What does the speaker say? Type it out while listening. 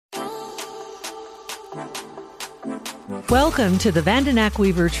Welcome to the Vandenack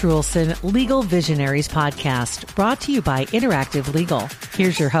Weaver Trulson Legal Visionaries podcast, brought to you by Interactive Legal.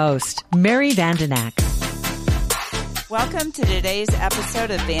 Here's your host, Mary Vandenack. Welcome to today's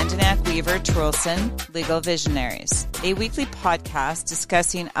episode of Vandenack Weaver Trulson Legal Visionaries, a weekly podcast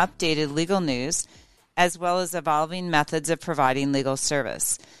discussing updated legal news as well as evolving methods of providing legal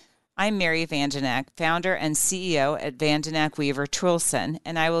service. I'm Mary Vandenack, founder and CEO at Vandenack Weaver Trulson,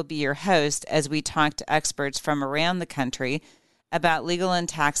 and I will be your host as we talk to experts from around the country about legal and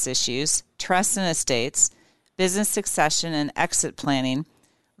tax issues, trusts and estates, business succession and exit planning,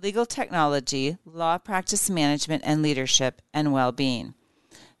 legal technology, law practice management and leadership, and well-being.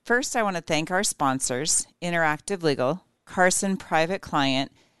 First, I want to thank our sponsors, Interactive Legal, Carson Private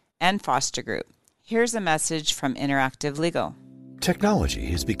Client, and Foster Group. Here's a message from Interactive Legal. Technology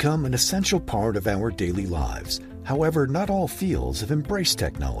has become an essential part of our daily lives. However, not all fields have embraced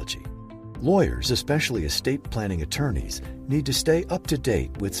technology. Lawyers, especially estate planning attorneys, need to stay up to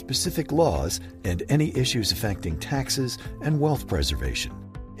date with specific laws and any issues affecting taxes and wealth preservation.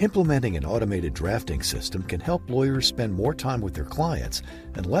 Implementing an automated drafting system can help lawyers spend more time with their clients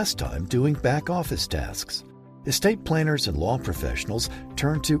and less time doing back-office tasks. Estate planners and law professionals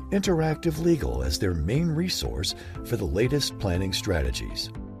turn to Interactive Legal as their main resource for the latest planning strategies.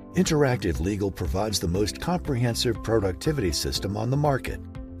 Interactive Legal provides the most comprehensive productivity system on the market,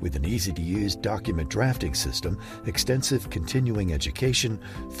 with an easy-to-use document drafting system, extensive continuing education,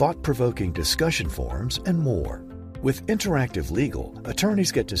 thought-provoking discussion forums, and more. With Interactive Legal,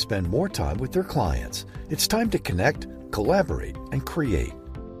 attorneys get to spend more time with their clients. It's time to connect, collaborate, and create.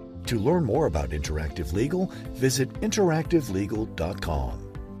 To learn more about Interactive Legal, visit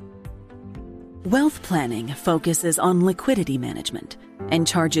interactivelegal.com. Wealth planning focuses on liquidity management and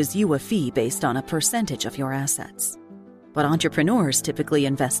charges you a fee based on a percentage of your assets. But entrepreneurs typically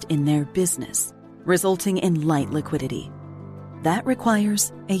invest in their business, resulting in light liquidity. That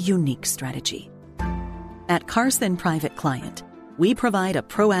requires a unique strategy. At Carson Private Client, we provide a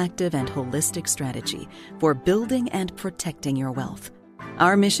proactive and holistic strategy for building and protecting your wealth.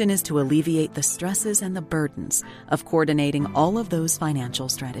 Our mission is to alleviate the stresses and the burdens of coordinating all of those financial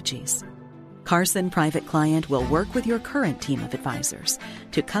strategies. Carson Private Client will work with your current team of advisors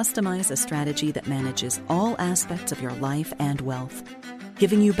to customize a strategy that manages all aspects of your life and wealth,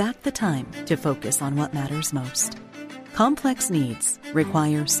 giving you back the time to focus on what matters most. Complex needs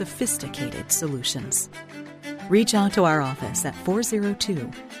require sophisticated solutions. Reach out to our office at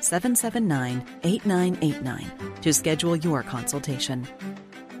 402-779-8989 to schedule your consultation.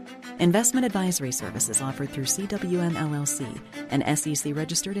 Investment advisory services offered through CWM LLC, an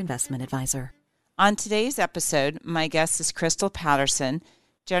SEC-registered investment advisor. On today's episode, my guest is Crystal Patterson,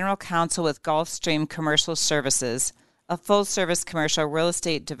 General Counsel with Gulfstream Commercial Services, a full-service commercial real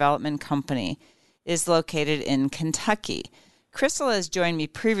estate development company, is located in Kentucky. Crystal has joined me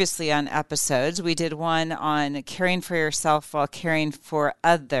previously on episodes. We did one on caring for yourself while caring for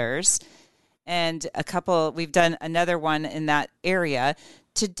others, and we've done another one in that area.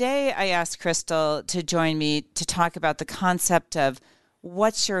 Today, I asked Crystal to join me to talk about the concept of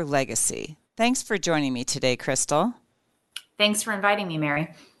what's your legacy. Thanks for joining me today, Crystal. Thanks for inviting me, Mary.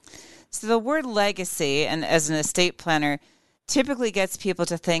 So the word legacy, and as an estate planner, typically gets people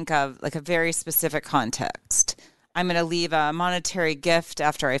to think of like a very specific context. I'm going to leave a monetary gift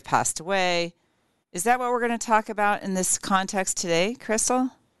after I've passed away. Is that what we're going to talk about in this context today,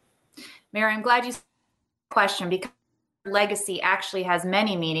 Crystal? Mary, I'm glad you asked the question because legacy actually has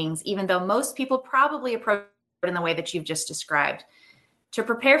many meanings, even though most people probably approach it in the way that you've just described. To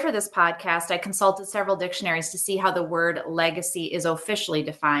prepare for this podcast, I consulted several dictionaries to see how the word legacy is officially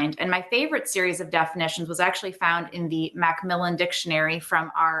defined. And my favorite series of definitions was actually found in the Macmillan Dictionary from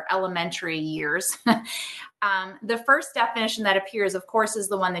our elementary years. The first definition that appears, of course, is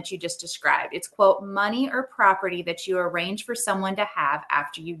the one that you just described. It's, quote, money or property that you arrange for someone to have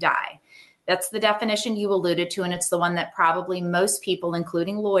after you die. That's the definition you alluded to, and it's the one that probably most people,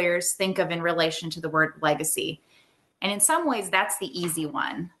 including lawyers, think of in relation to the word legacy. And in some ways, that's the easy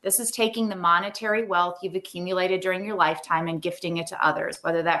one. This is taking the monetary wealth you've accumulated during your lifetime and gifting it to others,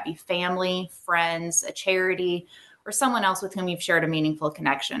 whether that be family, friends, a charity, or someone else with whom you've shared a meaningful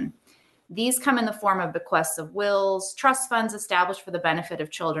connection. These come in the form of bequests of wills, trust funds established for the benefit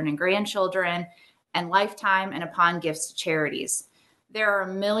of children and grandchildren, and lifetime and upon gifts to charities. There are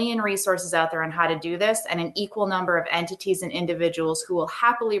a million resources out there on how to do this, and an equal number of entities and individuals who will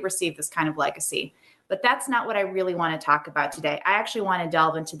happily receive this kind of legacy. But that's not what I really want to talk about today. I actually want to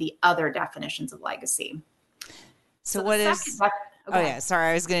delve into the other definitions of legacy. So what is... Oh, yeah.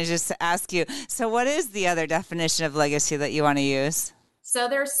 Sorry, I was going to just ask you. So what is the other definition of legacy that you want to use? So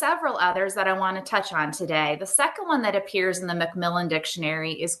there are several others that I want to touch on today. The second one that appears in the Macmillan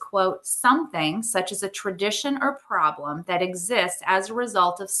Dictionary is, quote, something such as a tradition or problem that exists as a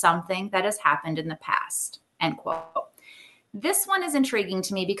result of something that has happened in the past, end quote. This one is intriguing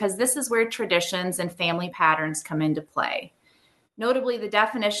to me because this is where traditions and family patterns come into play. Notably, the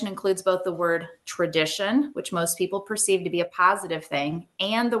definition includes both the word tradition, which most people perceive to be a positive thing,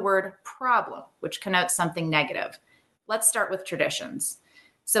 and the word problem, which connotes something negative. Let's start with traditions.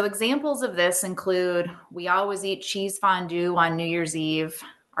 So examples of this include we always eat cheese fondue on New Year's Eve.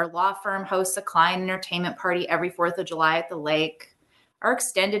 Our law firm hosts a client entertainment party every 4th of July at the lake. Our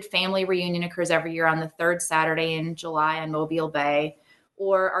extended family reunion occurs every year on the third Saturday in July on Mobile Bay.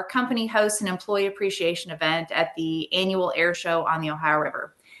 Or our company hosts an employee appreciation event at the annual air show on the Ohio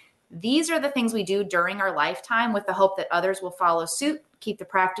River. These are the things we do during our lifetime with the hope that others will follow suit, keep the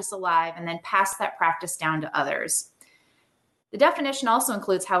practice alive, and then pass that practice down to others. The definition also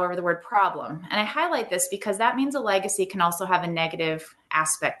includes, however, the word problem. And I highlight this because that means a legacy can also have a negative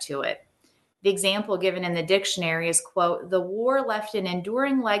aspect to it. The example given in the dictionary is, quote, the war left an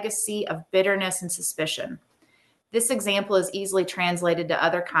enduring legacy of bitterness and suspicion. This example is easily translated to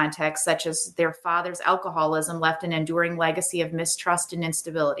other contexts, such as their father's alcoholism left an enduring legacy of mistrust and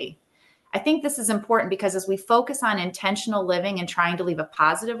instability. I think this is important because as we focus on intentional living and trying to leave a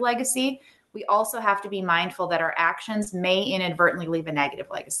positive legacy, we also have to be mindful that our actions may inadvertently leave a negative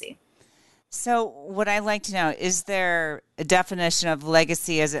legacy. So what I'd like to know, is there a definition of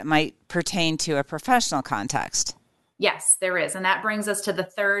legacy as it might pertain to a professional context? Yes, there is. And that brings us to the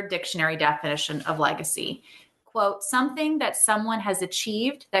third dictionary definition of legacy. Quote, something that someone has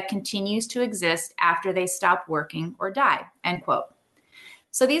achieved that continues to exist after they stop working or die, end quote.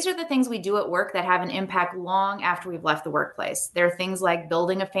 So these are the things we do at work that have an impact long after we've left the workplace. There are things like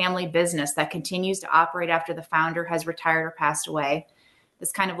building a family business that continues to operate after the founder has retired or passed away.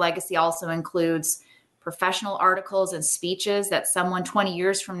 This kind of legacy also includes professional articles and speeches that someone 20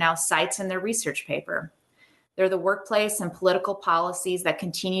 years from now cites in their research paper. They're the workplace and political policies that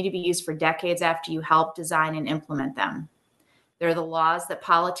continue to be used for decades after you help design and implement them. They're the laws that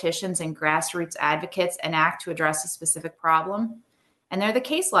politicians and grassroots advocates enact to address a specific problem. And they're the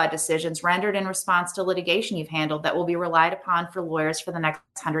case law decisions rendered in response to litigation you've handled that will be relied upon for lawyers for the next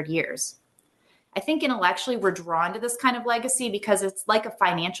 100 years. I think intellectually we're drawn to this kind of legacy because it's like a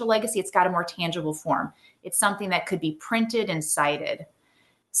financial legacy. It's got a more tangible form. It's something that could be printed and cited.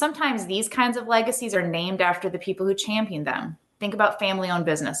 Sometimes these kinds of legacies are named after the people who championed them. Think about family-owned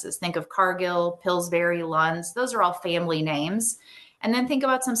businesses. Think of Cargill, Pillsbury, Lund's. Those are all family names. And then think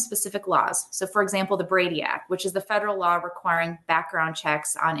about some specific laws. So for example, the Brady Act, which is the federal law requiring background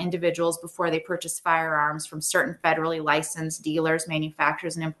checks on individuals before they purchase firearms from certain federally licensed dealers,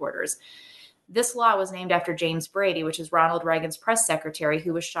 manufacturers, and importers. This law was named after James Brady, which is Ronald Reagan's press secretary,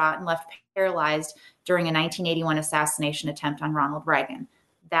 who was shot and left paralyzed during a 1981 assassination attempt on Ronald Reagan.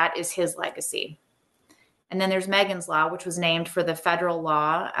 That is his legacy. And then there's Megan's Law, which was named for the federal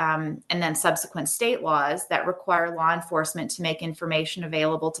law and then subsequent state laws that require law enforcement to make information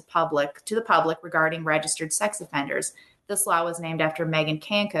available to the public regarding registered sex offenders. This law was named after Megan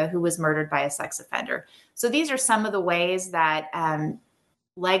Kanka, who was murdered by a sex offender. So these are some of the ways that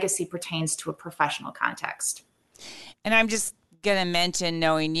legacy pertains to a professional context. And I'm just going to mention,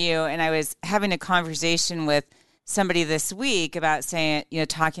 knowing you, and I was having a conversation with somebody this week about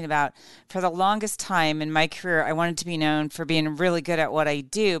talking about, for the longest time in my career, I wanted to be known for being really good at what I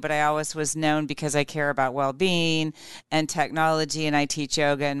do, but I always was known because I care about well-being and technology, and I teach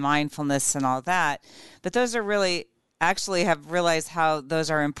yoga and mindfulness and all that. But those are really actually have realized how those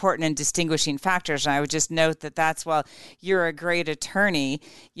are important and distinguishing factors. And I would just note that that's, while you're a great attorney,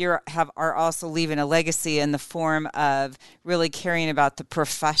 are also leaving a legacy in the form of really caring about the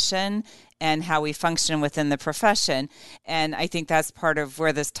profession and how we function within the profession. And I think that's part of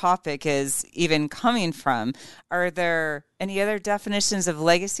where this topic is even coming from. Are there any other definitions of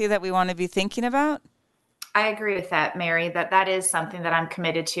legacy that we want to be thinking about? I agree with that, Mary, that is something that I'm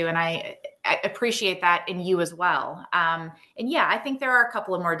committed to. And I appreciate that in you as well. And yeah, I think there are a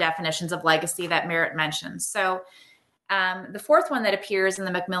couple of more definitions of legacy that Merritt mentions. So the fourth one that appears in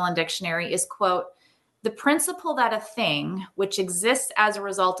the Macmillan Dictionary is, quote, the principle that a thing which exists as a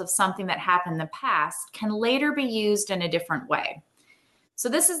result of something that happened in the past can later be used in a different way. So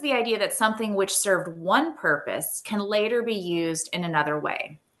this is the idea that something which served one purpose can later be used in another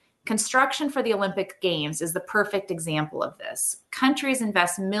way. Construction for the Olympic Games is the perfect example of this. Countries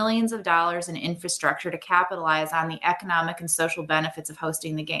invest millions of dollars in infrastructure to capitalize on the economic and social benefits of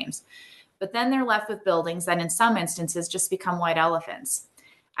hosting the games. But then they're left with buildings that in some instances just become white elephants.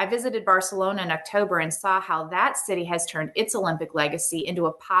 I visited Barcelona in October and saw how that city has turned its Olympic legacy into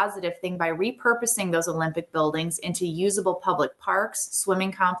a positive thing by repurposing those Olympic buildings into usable public parks,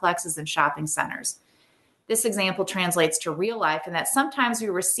 swimming complexes, and shopping centers. This example translates to real life in that sometimes we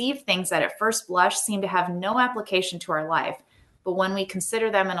receive things that at first blush seem to have no application to our life, but when we consider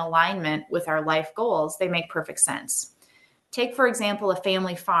them in alignment with our life goals, they make perfect sense. Take, for example, a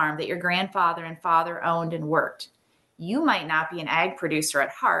family farm that your grandfather and father owned and worked. You might not be an ag producer at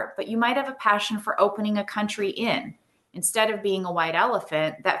heart, but you might have a passion for opening a country inn. Instead of being a white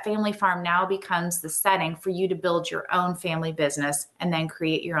elephant, that family farm now becomes the setting for you to build your own family business and then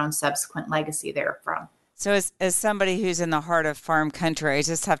create your own subsequent legacy therefrom. So as somebody who's in the heart of farm country, I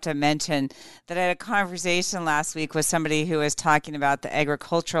just have to mention that I had a conversation last week with somebody who was talking about the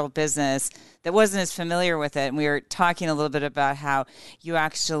agricultural business that wasn't as familiar with it. And we were talking a little bit about how you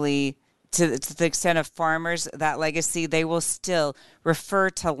actually, to the extent of farmers, that legacy, they will still refer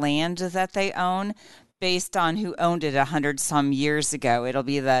to land that they own based on who owned it 100 some years ago. It'll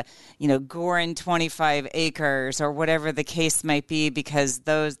be the, Gorin 25 acres or whatever the case might be, because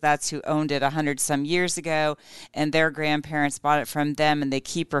that's who owned it 100 some years ago, and their grandparents bought it from them, and they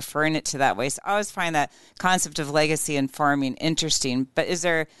keep referring it to that way. So I always find that concept of legacy in farming interesting. But is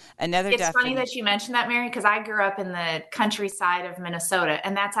there another It's funny that you mentioned that, Mary, because I grew up in the countryside of Minnesota,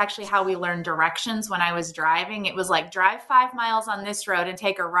 and that's actually how we learned directions when I was driving. It was like, drive 5 miles on this road and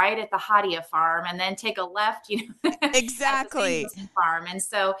take a right at the Hadia farm, and then take a left, exactly, at the farm. And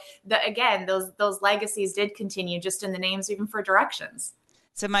so those legacies did continue just in the names, even for directions.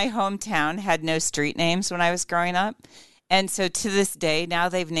 So my hometown had no street names when I was growing up. And so to this day, now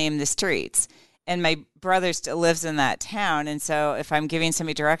they've named the streets. And my brother still lives in that town. And so if I'm giving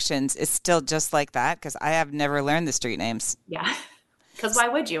somebody directions, it's still just like that, because I have never learned the street names. Yeah. Because why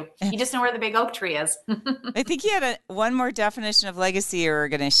would you? You just know where the big oak tree is. I think you had one more definition of legacy you were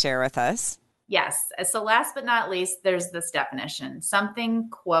going to share with us. Yes. So last but not least, there's this definition: something,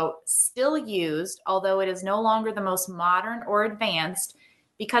 quote, still used, although it is no longer the most modern or advanced,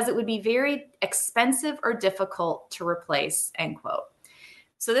 because it would be very expensive or difficult to replace, end quote.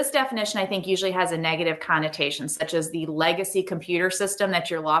 So this definition, I think, usually has a negative connotation, such as the legacy computer system that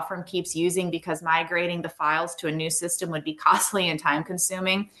your law firm keeps using because migrating the files to a new system would be costly and time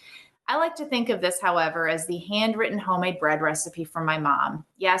consuming. I like to think of this, however, as the handwritten homemade bread recipe from my mom.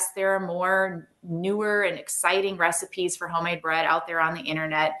 Yes, there are more newer and exciting recipes for homemade bread out there on the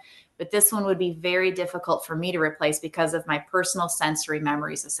internet, but this one would be very difficult for me to replace because of my personal sensory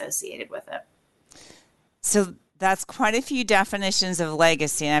memories associated with it. So that's quite a few definitions of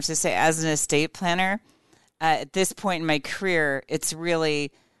legacy. And I have to say, as an estate planner, at this point in my career, it's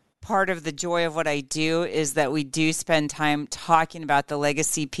really part of the joy of what I do is that we do spend time talking about the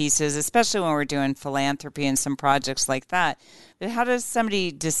legacy pieces, especially when we're doing philanthropy and some projects like that. But how does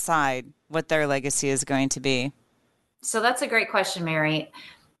somebody decide what their legacy is going to be? So that's a great question, Mary.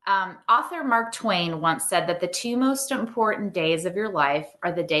 Author Mark Twain once said that the two most important days of your life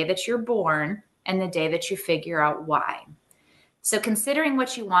are the day that you're born and the day that you figure out why. So considering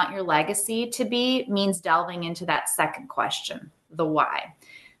what you want your legacy to be means delving into that second question, the why.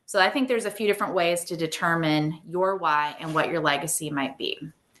 So I think there's a few different ways to determine your why and what your legacy might be.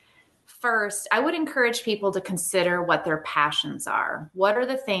 First, I would encourage people to consider what their passions are. What are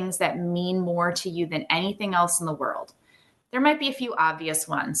the things that mean more to you than anything else in the world? There might be a few obvious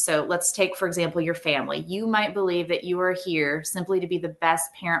ones. So let's take, for example, your family. You might believe that you are here simply to be the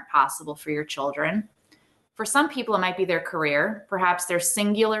best parent possible for your children. For some people, it might be their career. Perhaps their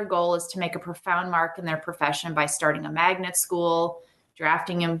singular goal is to make a profound mark in their profession by starting a magnet school,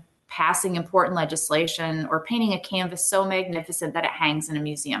 drafting and passing important legislation, or painting a canvas so magnificent that it hangs in a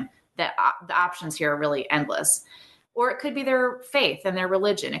museum. The options here are really endless. Or it could be their faith and their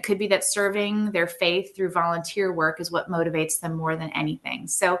religion. It could be that serving their faith through volunteer work is what motivates them more than anything.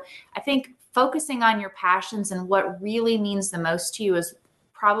 So I think focusing on your passions and what really means the most to you is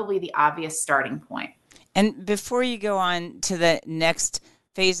probably the obvious starting point. And before you go on to the next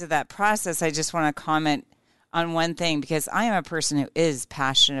phase of that process, I just want to comment on one thing, because I am a person who is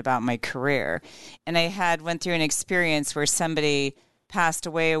passionate about my career. And I went through an experience where somebody passed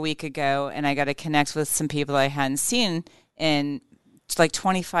away a week ago, and I got to connect with some people I hadn't seen in like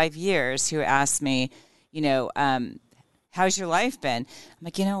 25 years who asked me, how's your life been? I'm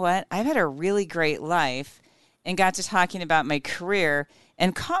like, you know what? I've had a really great life, and got to talking about my career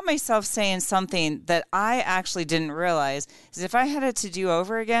and caught myself saying something that I actually didn't realize is if I had it to do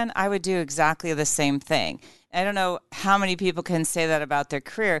over again, I would do exactly the same thing. I don't know how many people can say that about their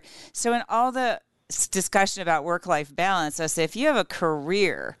career. So in all the discussion about work-life balance, I say if you have a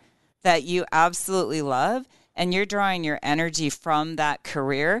career that you absolutely love and you're drawing your energy from that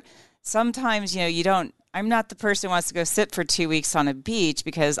career, sometimes, I'm not the person who wants to go sit for 2 weeks on a beach,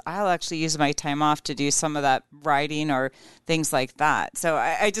 because I'll actually use my time off to do some of that writing or things like that. So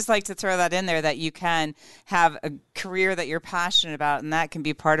I just like to throw that in there, that you can have a career that you're passionate about, and that can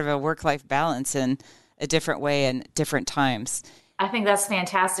be part of a work-life balance in a different way and different times. I think that's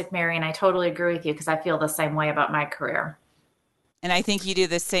fantastic, Mary, and I totally agree with you, because I feel the same way about my career. And I think you do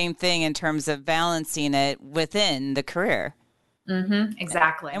the same thing in terms of balancing it within the career. Mm-hmm,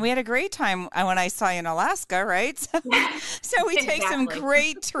 exactly. And we had a great time when I saw you in Alaska, right? So we take some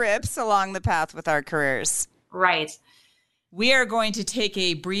great trips along the path with our careers. Right. We are going to take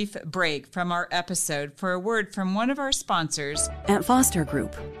a brief break from our episode for a word from one of our sponsors. At Foster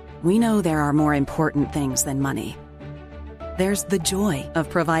Group, we know there are more important things than money. There's the joy of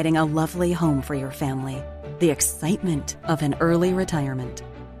providing a lovely home for your family, the excitement of an early retirement,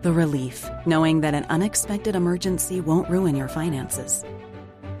 the relief knowing that an unexpected emergency won't ruin your finances.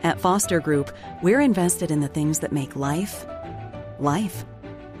 At Foster Group, we're invested in the things that make life,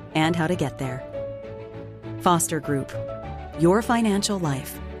 and how to get there. Foster Group, your financial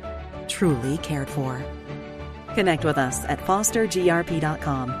life, truly cared for. Connect with us at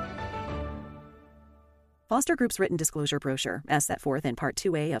fostergrp.com. Foster Group's written disclosure brochure, as set forth in Part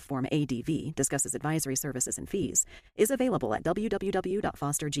 2A of Form ADV, discusses advisory services and fees, is available at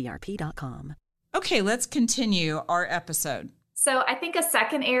www.fostergrp.com. Okay, let's continue our episode. So I think a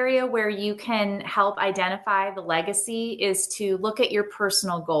second area where you can help identify the legacy is to look at your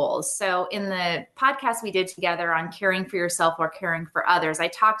personal goals. So in the podcast we did together on caring for yourself or caring for others, I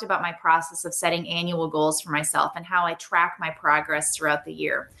talked about my process of setting annual goals for myself and how I track my progress throughout the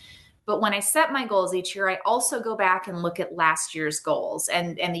year. But when I set my goals each year, I also go back and look at last year's goals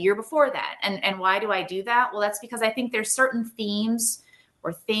and the year before that. And why do I do that? Well, that's because I think there's certain themes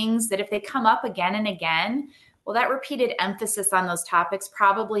or things that if they come up again and again, well, that repeated emphasis on those topics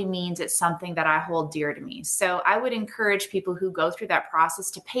probably means it's something that I hold dear to me. So I would encourage people who go through that process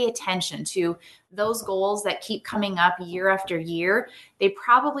to pay attention to those goals that keep coming up year after year. They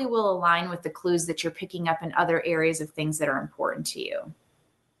probably will align with the clues that you're picking up in other areas of things that are important to you.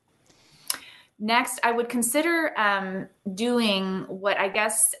 Next, I would consider doing what I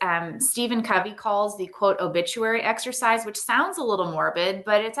guess Stephen Covey calls the, quote, obituary exercise, which sounds a little morbid,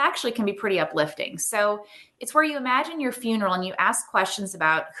 but it actually can be pretty uplifting. So it's where you imagine your funeral and you ask questions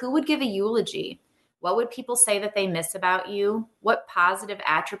about who would give a eulogy? What would people say that they miss about you? What positive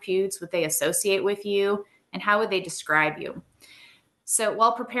attributes would they associate with you? And how would they describe you? So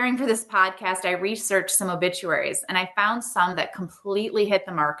while preparing for this podcast, I researched some obituaries and I found some that completely hit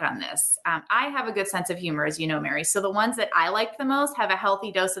the mark on this. I have a good sense of humor, as you know, Mary. So the ones that I liked the most have a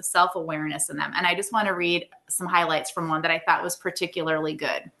healthy dose of self-awareness in them. And I just want to read some highlights from one that I thought was particularly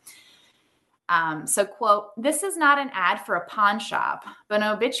good. So, quote, "This is not an ad for a pawn shop, but an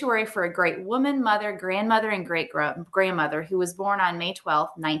obituary for a great woman, mother, grandmother, and great-grandmother who was born on May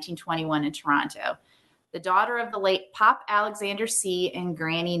 12, 1921 in Toronto. The daughter of the late Pop Alexander C. and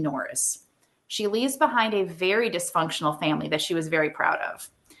Granny Norris. She leaves behind a very dysfunctional family that she was very proud of.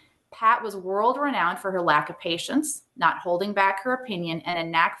 Pat was world-renowned for her lack of patience, not holding back her opinion, and a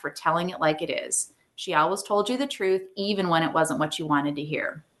knack for telling it like it is. She always told you the truth, even when it wasn't what you wanted to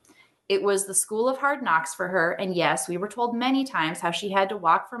hear. It was the school of hard knocks for her, and yes, we were told many times how she had to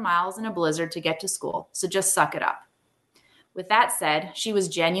walk for miles in a blizzard to get to school, so just suck it up. With that said, she was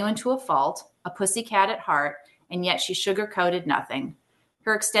genuine to a fault, a pussycat at heart, and yet she sugar-coated nothing.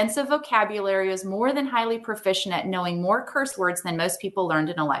 Her extensive vocabulary was more than highly proficient at knowing more curse words than most people learned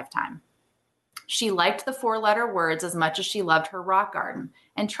in a lifetime. She liked the four-letter words as much as she loved her rock garden.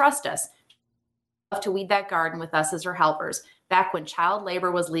 And trust us, she loved to weed that garden with us as her helpers, back when child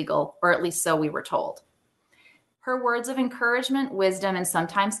labor was legal, or at least so we were told. Her words of encouragement, wisdom, and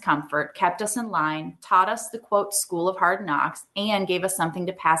sometimes comfort kept us in line, taught us the, quote, school of hard knocks, and gave us something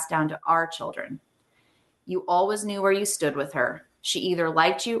to pass down to our children. You always knew where you stood with her. She either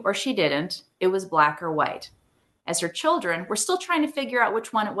liked you or she didn't. It was black or white. As her children, we're still trying to figure out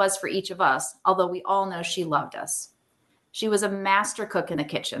which one it was for each of us, although we all know she loved us. She was a master cook in the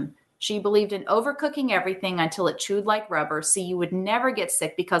kitchen. She believed in overcooking everything until it chewed like rubber, so you would never get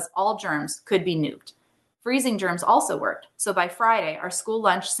sick because all germs could be nuked. Freezing germs also worked, so by Friday, our school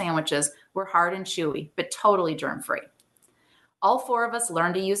lunch sandwiches were hard and chewy, but totally germ-free. All four of us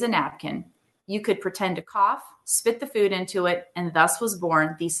learned to use a napkin. You could pretend to cough, spit the food into it, and thus was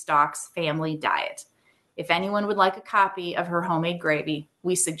born the Stocks family diet. If anyone would like a copy of her homemade gravy,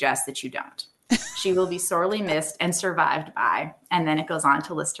 we suggest that you don't. She will be sorely missed and survived by," and then it goes on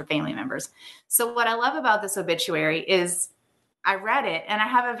to list her family members. So what I love about this obituary is I read it and I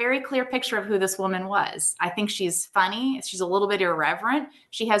have a very clear picture of who this woman was. I think she's funny. She's a little bit irreverent.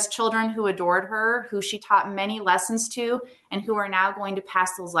 She has children who adored her, who she taught many lessons to, and who are now going to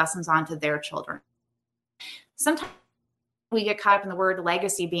pass those lessons on to their children. Sometimes we get caught up in the word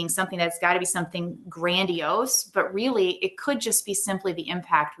legacy being something that's got to be something grandiose, but really it could just be simply the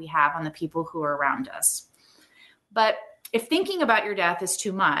impact we have on the people who are around us. But if thinking about your death is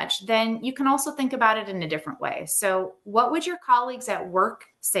too much, then you can also think about it in a different way. So what would your colleagues at work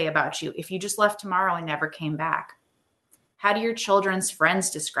say about you if you just left tomorrow and never came back? How do your children's friends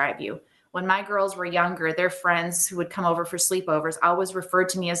describe you? When my girls were younger, their friends who would come over for sleepovers always referred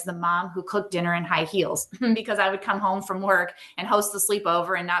to me as the mom who cooked dinner in high heels because I would come home from work and host the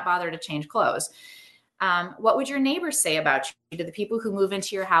sleepover and not bother to change clothes. What would your neighbors say about you to the people who move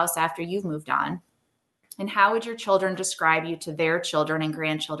into your house after you've moved on? And how would your children describe you to their children and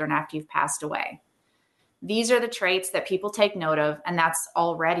grandchildren after you've passed away? These are the traits that people take note of, and that's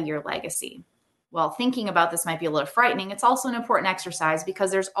already your legacy. While thinking about this might be a little frightening, it's also an important exercise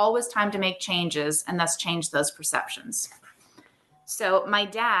because there's always time to make changes and thus change those perceptions. So my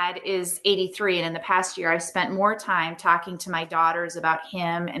dad is 83, and in the past year, I've spent more time talking to my daughters about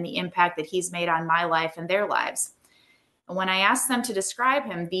him and the impact that he's made on my life and their lives. And when I asked them to describe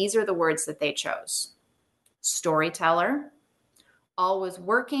him, these are the words that they chose. Storyteller, always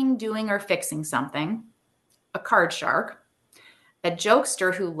working, doing, or fixing something, a card shark, a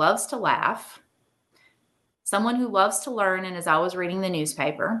jokester who loves to laugh, someone who loves to learn and is always reading the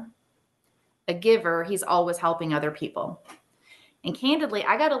newspaper, a giver, he's always helping other people. And candidly,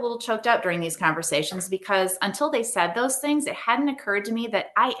 I got a little choked up during these conversations because until they said those things, it hadn't occurred to me that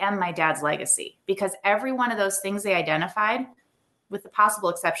I am my dad's legacy, because every one of those things they identified, with the possible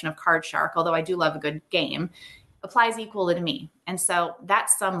exception of Card Shark, although I do love a good game, applies equally to me. And so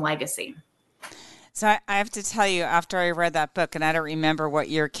that's some legacy. So I have to tell you, after I read that book, and I don't remember what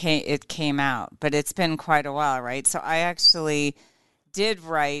year it came out, but it's been quite a while, right? So I actually did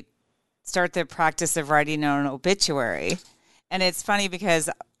start the practice of writing an obituary. And it's funny because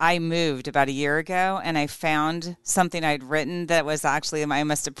I moved about a year ago and I found something I'd written that was actually, I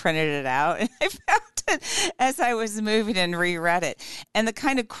must have printed it out, and I found it as I was moving and reread it. And the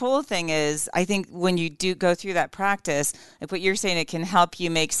kind of cool thing is, I think when you do go through that practice, like what you're saying, it can help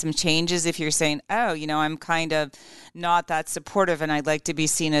you make some changes if you're saying, oh, I'm kind of not that supportive and I'd like to be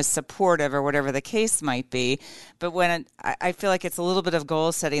seen as supportive or whatever the case might be. But when I feel like it's a little bit of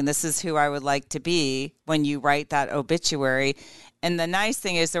goal setting, this is who I would like to be when you write that obituary. And the nice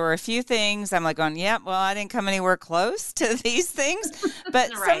thing is there were a few things I'm like going, I didn't come anywhere close to these things. But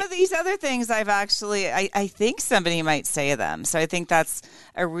right. Some of these other things I've actually, I think somebody might say them. So I think that's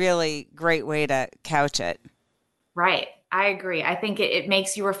a really great way to couch it. Right. I agree. I think it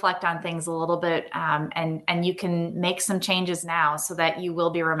makes you reflect on things a little bit, and you can make some changes now so that you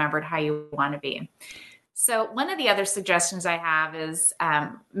will be remembered how you want to be. So one of the other suggestions I have is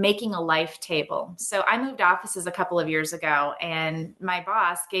making a life table. So I moved offices a couple of years ago, and my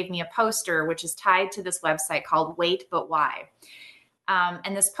boss gave me a poster, which is tied to this website called Wait But Why.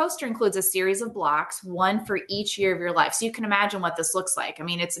 And this poster includes a series of blocks, one for each year of your life. So you can imagine what this looks like. I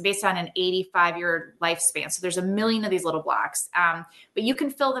mean, it's based on an 85-year lifespan. So there's 1 million of these little blocks, but you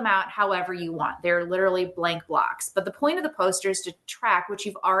can fill them out however you want. They're literally blank blocks. But the point of the poster is to track what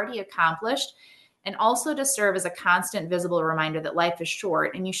you've already accomplished, and also to serve as a constant visible reminder that life is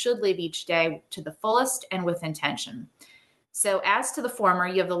short and you should live each day to the fullest and with intention. So as to the former,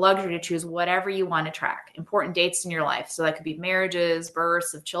 you have the luxury to choose whatever you want to track, important dates in your life. So that could be marriages,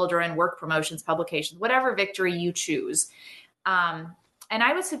 births of children, work promotions, publications, whatever victory you choose. And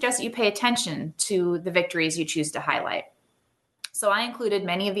I would suggest that you pay attention to the victories you choose to highlight. So I included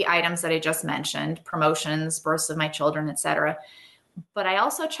many of the items that I just mentioned, promotions, births of my children, etc. But I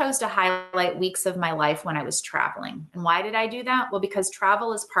also chose to highlight weeks of my life when I was traveling. And why did I do that? Well, because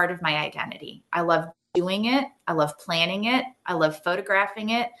travel is part of my identity. I love doing it. I love planning it. I love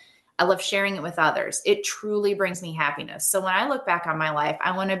photographing it. I love sharing it with others. It truly brings me happiness. So when I look back on my life,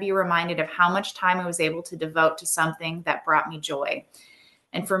 I want to be reminded of how much time I was able to devote to something that brought me joy.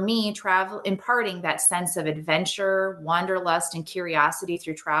 And for me, travel, imparting that sense of adventure, wanderlust, and curiosity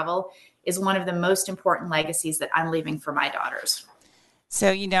through travel is one of the most important legacies that I'm leaving for my daughters.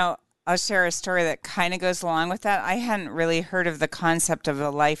 So, I'll share a story that kind of goes along with that. I hadn't really heard of the concept of a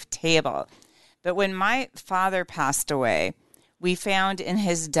life table. But when my father passed away, we found in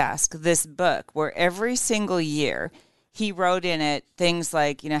his desk this book where every single year he wrote in it things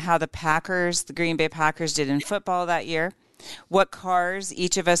like, how the Green Bay Packers did in football that year, what cars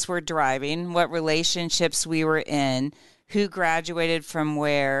each of us were driving, what relationships we were in, who graduated from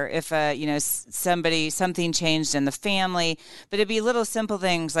where, if something changed in the family, but it'd be little simple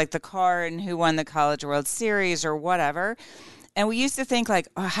things like the car and who won the College World Series or whatever. And we used to think like,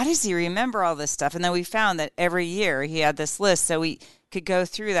 oh, how does he remember all this stuff? And then we found that every year he had this list, so we could go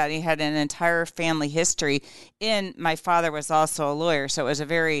through that. He had an entire family history. And my father was also a lawyer, so it was a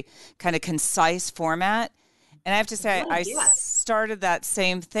very kind of concise format. And I have to say, I started that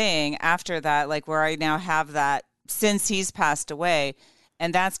same thing after that, like where I now have that since he's passed away.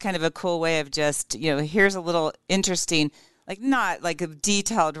 And that's kind of a cool way of just, here's a little interesting, like not like a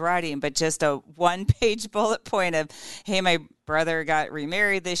detailed writing, but just a 1-page bullet point of, hey, my brother got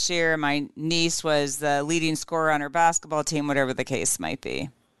remarried this year. My niece was the leading scorer on her basketball team, whatever the case might be.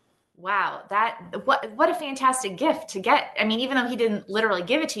 Wow, what a fantastic gift to get. I mean, even though he didn't literally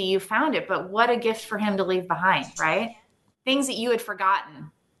give it to you, you found it, but what a gift for him to leave behind, right? Things that you had forgotten.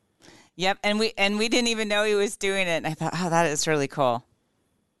 Yep, and we didn't even know he was doing it. And I thought, oh, that is really cool.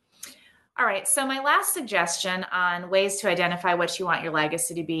 All right, so my last suggestion on ways to identify what you want your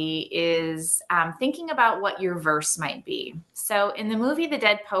legacy to be is thinking about what your verse might be. So in the movie The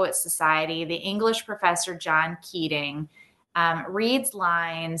Dead Poets Society, the English professor John Keating reads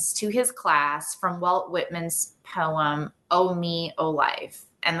lines to his class from Walt Whitman's poem, O Me, O Life.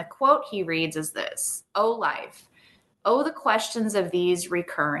 And the quote he reads is this: O life, O the questions of these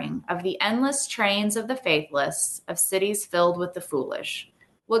recurring, of the endless trains of the faithless, of cities filled with the foolish.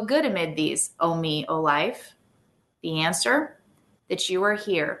 What good amid these, O me, O life? The answer, that you are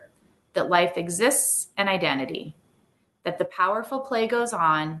here, that life exists an identity, that the powerful play goes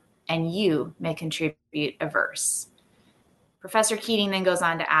on, and you may contribute a verse. Professor Keating then goes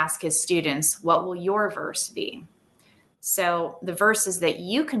on to ask his students, what will your verse be? So the verses that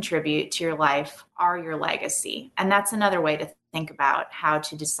you contribute to your life are your legacy. And that's another way to think about how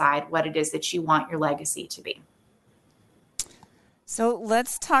to decide what it is that you want your legacy to be. So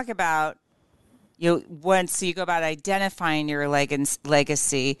let's talk about, once you go about identifying your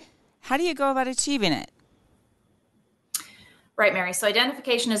legacy, how do you go about achieving it? Right, Mary. So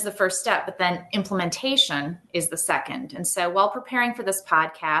identification is the first step, but then implementation is the second. And so while preparing for this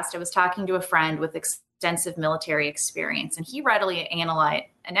podcast, I was talking to a friend with extensive military experience, and he readily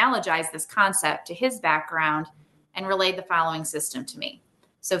analogized this concept to his background and relayed the following system to me.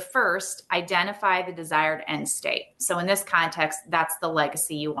 So first, identify the desired end state. So in this context, that's the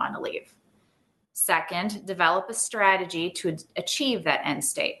legacy you want to leave. Second, develop a strategy to achieve that end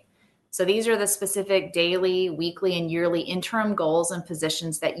state. So these are the specific daily, weekly, and yearly interim goals and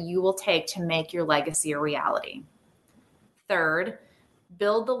positions that you will take to make your legacy a reality. Third,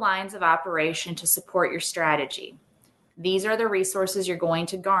 build the lines of operation to support your strategy. These are the resources you're going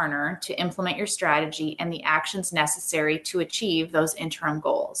to garner to implement your strategy and the actions necessary to achieve those interim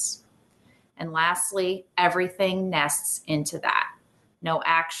goals. And lastly, everything nests into that. No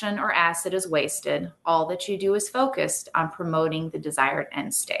action or asset is wasted. All that you do is focused on promoting the desired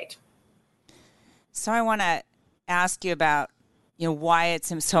end state. So I want to ask you about, why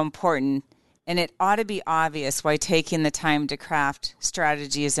it's so important. And it ought to be obvious why taking the time to craft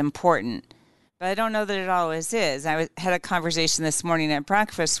strategy is important. But I don't know that it always is. I had a conversation this morning at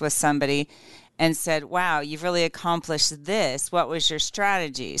breakfast with somebody and said, wow, you've really accomplished this. What was your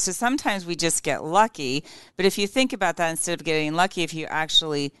strategy? So sometimes we just get lucky. But if you think about that, instead of getting lucky, if you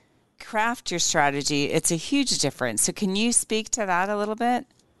actually craft your strategy, it's a huge difference. So can you speak to that a little bit?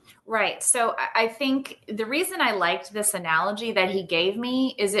 Right. So I think the reason I liked this analogy that he gave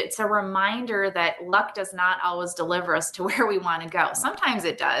me is it's a reminder that luck does not always deliver us to where we want to go. Sometimes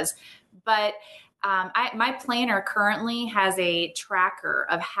it does. But my planner currently has a tracker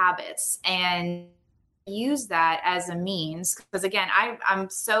of habits and use that as a means. Because again, I'm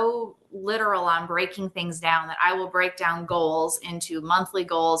so literal on breaking things down that I will break down goals into monthly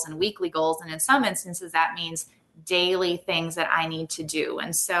goals and weekly goals. And in some instances, that means daily things that I need to do.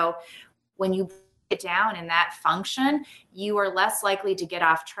 And so when you break it down in that function, you are less likely to get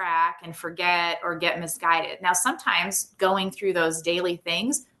off track and forget or get misguided. Now, sometimes going through those daily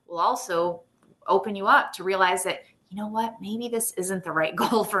things will also open you up to realize that, you know what, maybe this isn't the right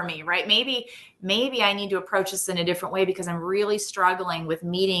goal for me, right? Maybe I need to approach this in a different way because I'm really struggling with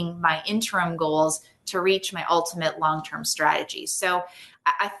meeting my interim goals to reach my ultimate long-term strategy. So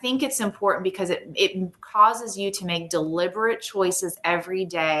I think it's important because it causes you to make deliberate choices every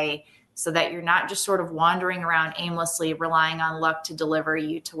day so that you're not just sort of wandering around aimlessly, relying on luck to deliver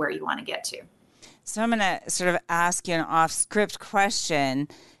you to where you want to get to. So I'm going to sort of ask you an off-script question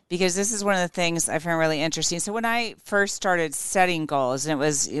because this is one of the things I find really interesting. So when I first started setting goals, and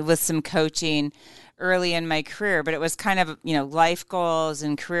it was some coaching early in my career, but it was kind of, life goals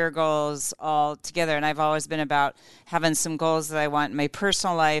and career goals all together. And I've always been about having some goals that I want in my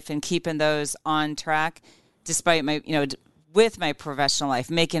personal life and keeping those on track despite my, with my professional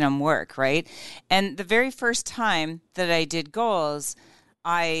life, making them work, right? And the very first time that I did goals,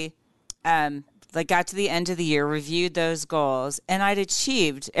 I got to the end of the year, reviewed those goals, and I'd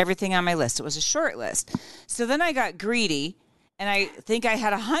achieved everything on my list. It was a short list. So then I got greedy, and I think I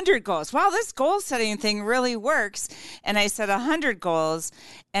had 100 goals. Wow, this goal setting thing really works. And I set 100 goals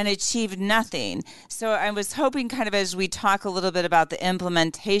and achieved nothing. So I was hoping, kind of as we talk a little bit about the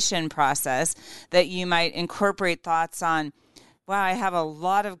implementation process, that you might incorporate thoughts on, wow, I have a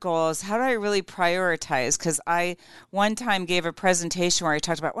lot of goals. How do I really prioritize? Because I one time gave a presentation where I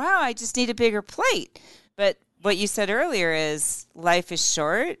talked about, wow, I just need a bigger plate. But what you said earlier is life is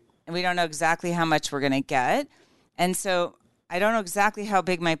short and we don't know exactly how much we're going to get. And so I don't know exactly how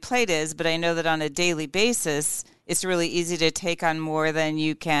big my plate is, but I know that on a daily basis, it's really easy to take on more than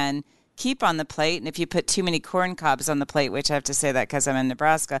you can keep on the plate. And if you put too many corn cobs on the plate, which I have to say that because I'm in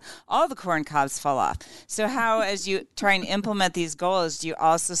Nebraska, all the corn cobs fall off. So how, as you try and implement these goals, do you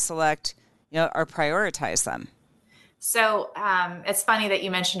also select, or prioritize them? So it's funny that you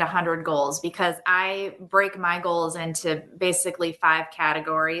mentioned 100 goals, because I break my goals into basically 5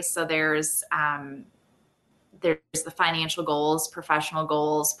 categories. So there's the financial goals, professional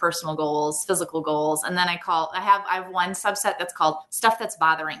goals, personal goals, physical goals. And then I have one subset that's called stuff that's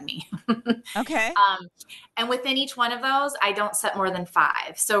bothering me. Okay. And within each one of those, I don't set more than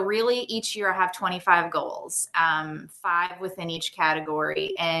 5. So really each year I have 25 goals, 5 within each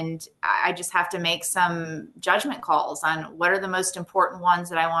category. And I just have to make some judgment calls on what are the most important ones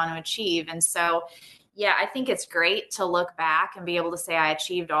that I want to achieve. And so, yeah, I think it's great to look back and be able to say I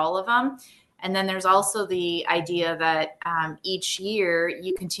achieved all of them. And then there's also the idea that each year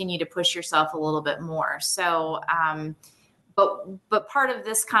you continue to push yourself a little bit more. So, but part of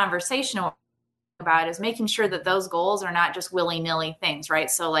this conversation about is making sure that those goals are not just willy-nilly things, right?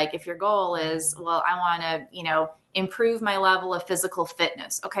 So like if your goal is, well, I want to, improve my level of physical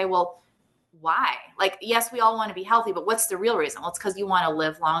fitness. Okay, well, why? Like, yes, we all want to be healthy, but what's the real reason? Well, it's because you want to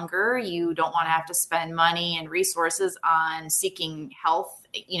live longer. You don't want to have to spend money and resources on seeking health,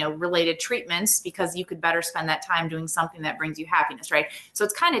 related treatments, because you could better spend that time doing something that brings you happiness, right? So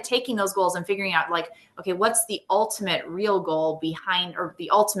it's kind of taking those goals and figuring out like, okay, what's the ultimate real goal behind, or the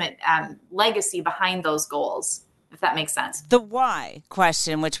ultimate legacy behind those goals, if that makes sense. The why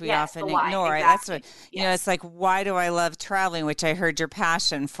question, which we often ignore. Exactly. That's what, yes. It's like, why do I love traveling? Which I heard your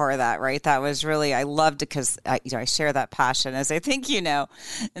passion for that, right? That was really, I loved it because I share that passion, as I think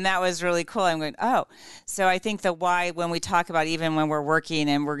and that was really cool. I'm going, oh, so I think the why, when we talk about, even when we're working,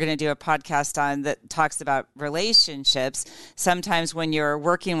 and we're going to do a podcast on that talks about relationships, sometimes when you're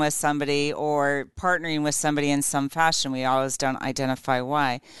working with somebody or partnering with somebody in some fashion, we always don't identify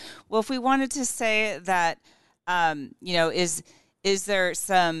why. Well, if we wanted to say that, is there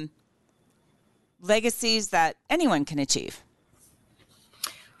some legacies that anyone can achieve?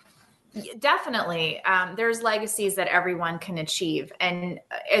 Definitely. There's legacies that everyone can achieve. And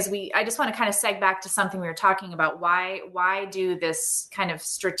I just want to kind of seg back to something we were talking about. Why do this kind of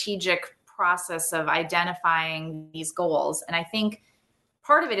strategic process of identifying these goals? And I think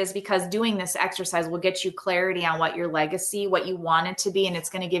part of it is because doing this exercise will get you clarity on what your legacy, what you want it to be, and it's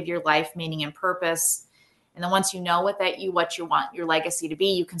going to give your life meaning and purpose. And then once you know what you want your legacy to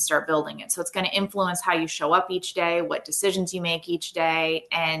be, you can start building it. So it's going to influence how you show up each day, what decisions you make each day,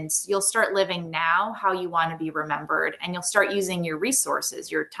 and you'll start living now how you want to be remembered. And you'll start using your resources,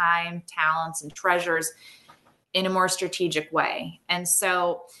 your time, talents, and treasures in a more strategic way. And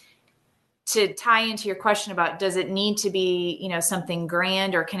so to tie into your question about, does it need to be, something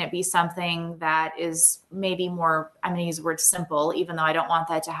grand, or can it be something that is maybe more, I'm going to use the word simple, even though I don't want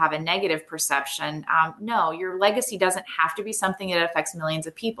that to have a negative perception. No, your legacy doesn't have to be something that affects millions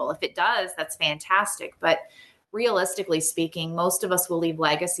of people. If it does, that's fantastic. But realistically speaking, most of us will leave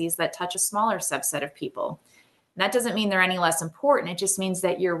legacies that touch a smaller subset of people. And that doesn't mean they're any less important. It just means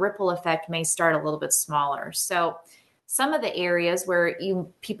that your ripple effect may start a little bit smaller. So some of the areas where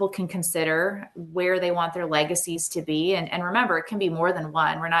people can consider where they want their legacies to be. And remember, it can be more than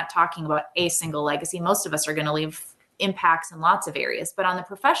one. We're not talking about a single legacy. Most of us are going to leave impacts in lots of areas. But on the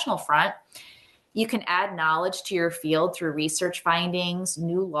professional front, you can add knowledge to your field through research findings,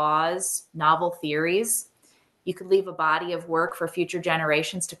 new laws, novel theories. You could leave a body of work for future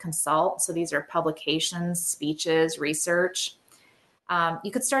generations to consult. So these are publications, speeches, research.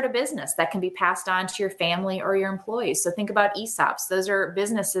 You could start a business that can be passed on to your family or your employees. So think about ESOPs. Those are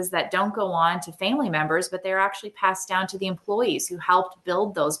businesses that don't go on to family members, but they're actually passed down to the employees who helped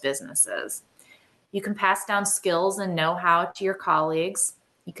build those businesses. You can pass down skills and know-how to your colleagues.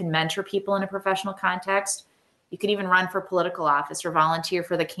 You can mentor people in a professional context. You could even run for political office or volunteer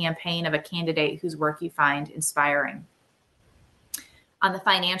for the campaign of a candidate whose work you find inspiring. On the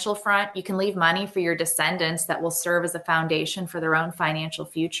financial front, you can leave money for your descendants that will serve as a foundation for their own financial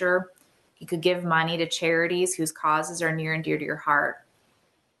future. You could give money to charities whose causes are near and dear to your heart.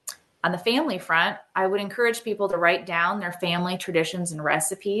 On the family front, I would encourage people to write down their family traditions and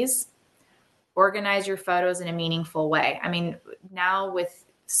recipes. Organize your photos in a meaningful way. I mean, now with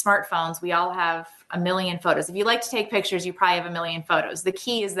smartphones, we all have a million photos. If you like to take pictures, you probably have a million photos. The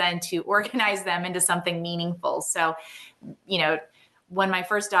key is then to organize them into something meaningful. So, when my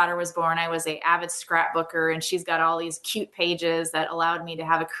first daughter was born, I was an avid scrapbooker, and she's got all these cute pages that allowed me to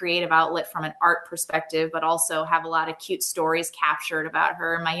have a creative outlet from an art perspective, but also have a lot of cute stories captured about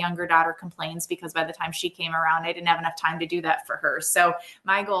her. My younger daughter complains because by the time she came around, I didn't have enough time to do that for her. So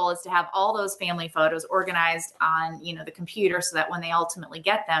my goal is to have all those family photos organized on, the computer so that when they ultimately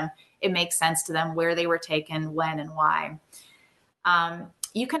get them, it makes sense to them where they were taken, when, and why.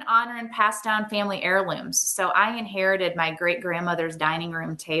 You can honor and pass down family heirlooms. So I inherited my great-grandmother's dining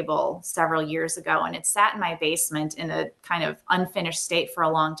room table several years ago, and it sat in my basement in a kind of unfinished state for a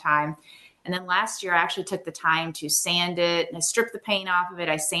long time. And then last year, I actually took the time to sand it, and I stripped the paint off of it.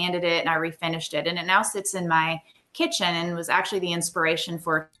 I sanded it, and I refinished it. And it now sits in my kitchen and was actually the inspiration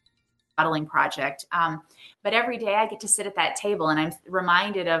for a modeling project. But every day I get to sit at that table, and I'm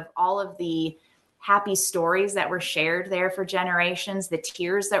reminded of all of the happy stories that were shared there for generations, the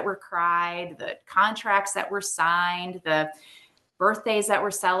tears that were cried, the contracts that were signed, the birthdays that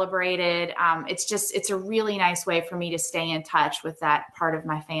were celebrated. It's a really nice way for me to stay in touch with that part of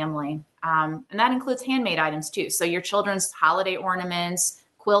my family. And that includes handmade items too. So your children's holiday ornaments,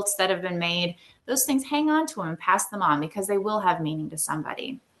 quilts that have been made, those things, hang on to them and pass them on because they will have meaning to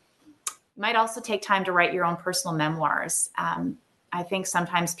somebody. You might also take time to write your own personal memoirs. I think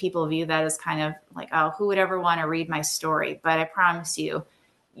sometimes people view that as kind of like, oh, who would ever want to read my story? But I promise you,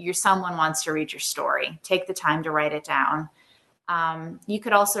 someone wants to read your story. Take the time to write it down. You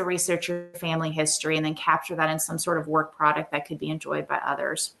could also research your family history and then capture that in some sort of work product that could be enjoyed by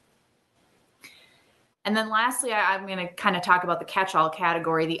others. And then lastly, I'm going to kind of talk about the catch-all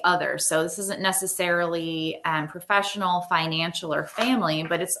category, the other. So this isn't necessarily professional, financial, or family,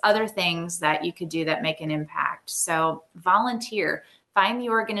 but it's other things that you could do that make an impact. So volunteer. Find the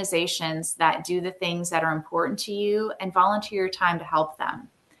organizations that do the things that are important to you and volunteer your time to help them.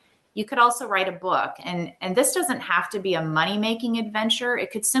 You could also write a book. And this doesn't have to be a money-making adventure.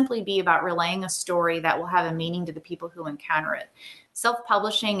 It could simply be about relaying a story that will have a meaning to the people who encounter it.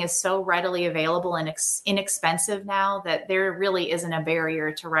 Self-publishing is so readily available and inexpensive now that there really isn't a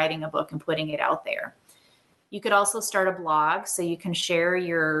barrier to writing a book and putting it out there. You could also start a blog so you can share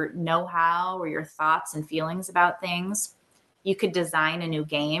your know-how or your thoughts and feelings about things. You could design a new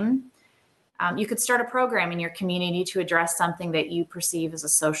game. You could start a program in your community to address something that you perceive as a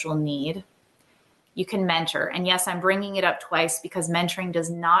social need. You can mentor. And yes, I'm bringing it up twice because mentoring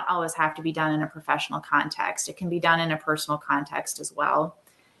does not always have to be done in a professional context. It can be done in a personal context as well.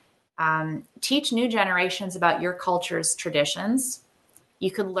 Teach new generations about your culture's traditions. You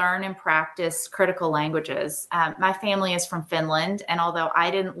could learn and practice critical languages. My family is from Finland, and although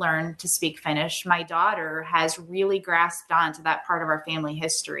I didn't learn to speak Finnish, my daughter has really grasped onto that part of our family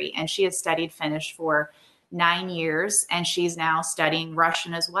history, and she has studied Finnish for 9 years, and she's now studying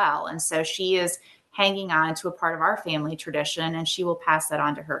Russian as well. And so she is hanging on to a part of our family tradition, and she will pass that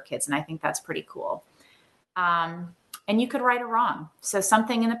on to her kids. And I think that's pretty cool. And you could right a wrong. So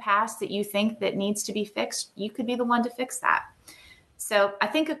something in the past that you think that needs to be fixed, you could be the one to fix that. So I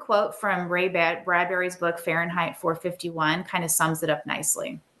think a quote from Ray Bradbury's book, Fahrenheit 451, kind of sums it up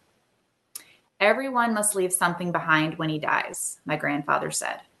nicely. Everyone must leave something behind when he dies, my grandfather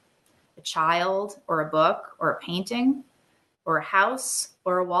said. A child or a book or a painting or a house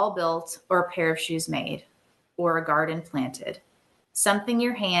or a wall built or a pair of shoes made or a garden planted. Something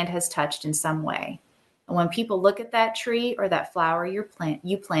your hand has touched in some way. And when people look at that tree or that flower you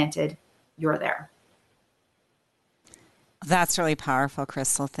planted, you're there. That's really powerful,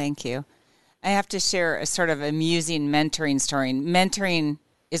 Crystal. Thank you. I have to share a sort of amusing mentoring story. Mentoring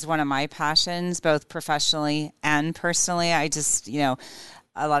is one of my passions, both professionally and personally. I just, a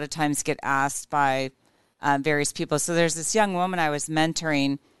lot of times get asked by various people. So there's this young woman I was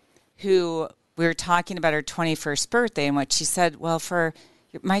mentoring who we were talking about her 21st birthday, and what she said, well, for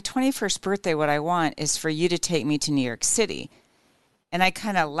my 21st birthday, what I want is for you to take me to New York City. And I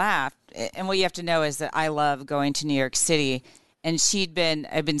kind of laughed. And what you have to know is that I love going to New York City. And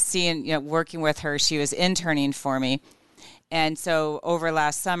I've been seeing, working with her. She was interning for me. And so over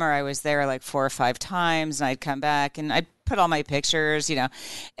last summer, I was there like 4 or 5 times, and I'd come back and I'd put all my pictures,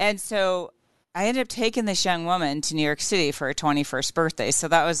 And so I ended up taking this young woman to New York City for her 21st birthday. So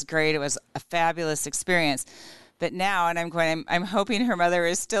that was great. It was a fabulous experience. But now, and I'm hoping her mother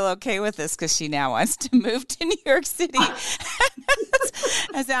is still okay with this because she now wants to move to New York City.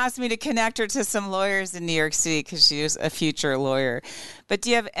 Has asked me to connect her to some lawyers in New York City because she is a future lawyer. But do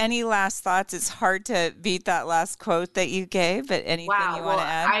you have any last thoughts? It's hard to beat that last quote that you gave, but anything you want to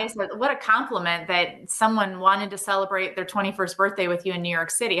add? I said, what a compliment that someone wanted to celebrate their 21st birthday with you in New York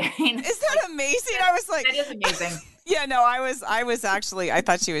City. I mean, is that amazing? I was like, that is amazing. Yeah, no, I was actually, I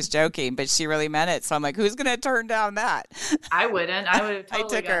thought she was joking, but she really meant it. So I'm like, who's going to turn down that? I wouldn't. I would have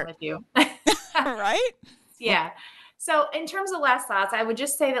totally gone with you. Right? Yeah. So in terms of last thoughts, I would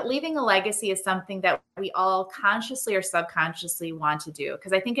just say that leaving a legacy is something that we all consciously or subconsciously want to do,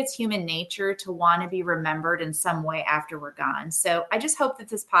 because I think it's human nature to want to be remembered in some way after we're gone. So I just hope that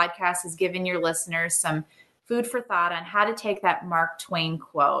this podcast has given your listeners some food for thought on how to take that Mark Twain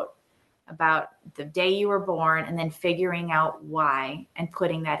quote about the day you were born and then figuring out why and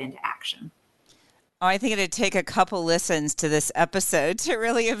putting that into action. Oh, I think it'd take a couple listens to this episode to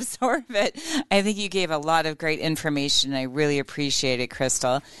really absorb it. I think you gave a lot of great information. I really appreciate it,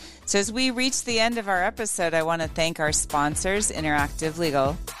 Crystal. So as we reach the end of our episode, I want to thank our sponsors, Interactive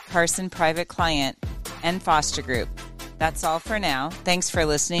Legal, Carson Private Client, and Foster Group. That's all for now. Thanks for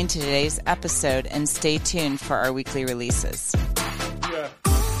listening to today's episode, and stay tuned for our weekly releases.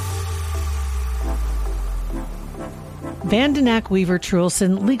 Vanden Ack Weaver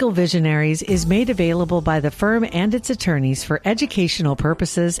Trulson Legal Visionaries is made available by the firm and its attorneys for educational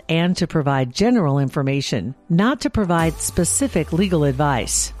purposes and to provide general information, not to provide specific legal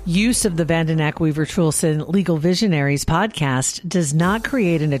advice. Use of the Vanden Ack Weaver Trulson Legal Visionaries podcast does not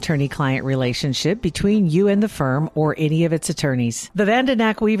create an attorney-client relationship between you and the firm or any of its attorneys. The Vanden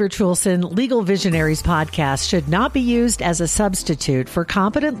Ack Weaver Trulson Legal Visionaries podcast should not be used as a substitute for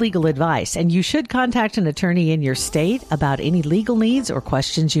competent legal advice, and you should contact an attorney in your state about any legal needs or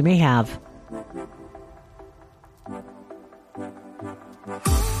questions you may have.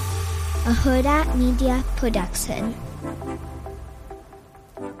 A Huda Media Production.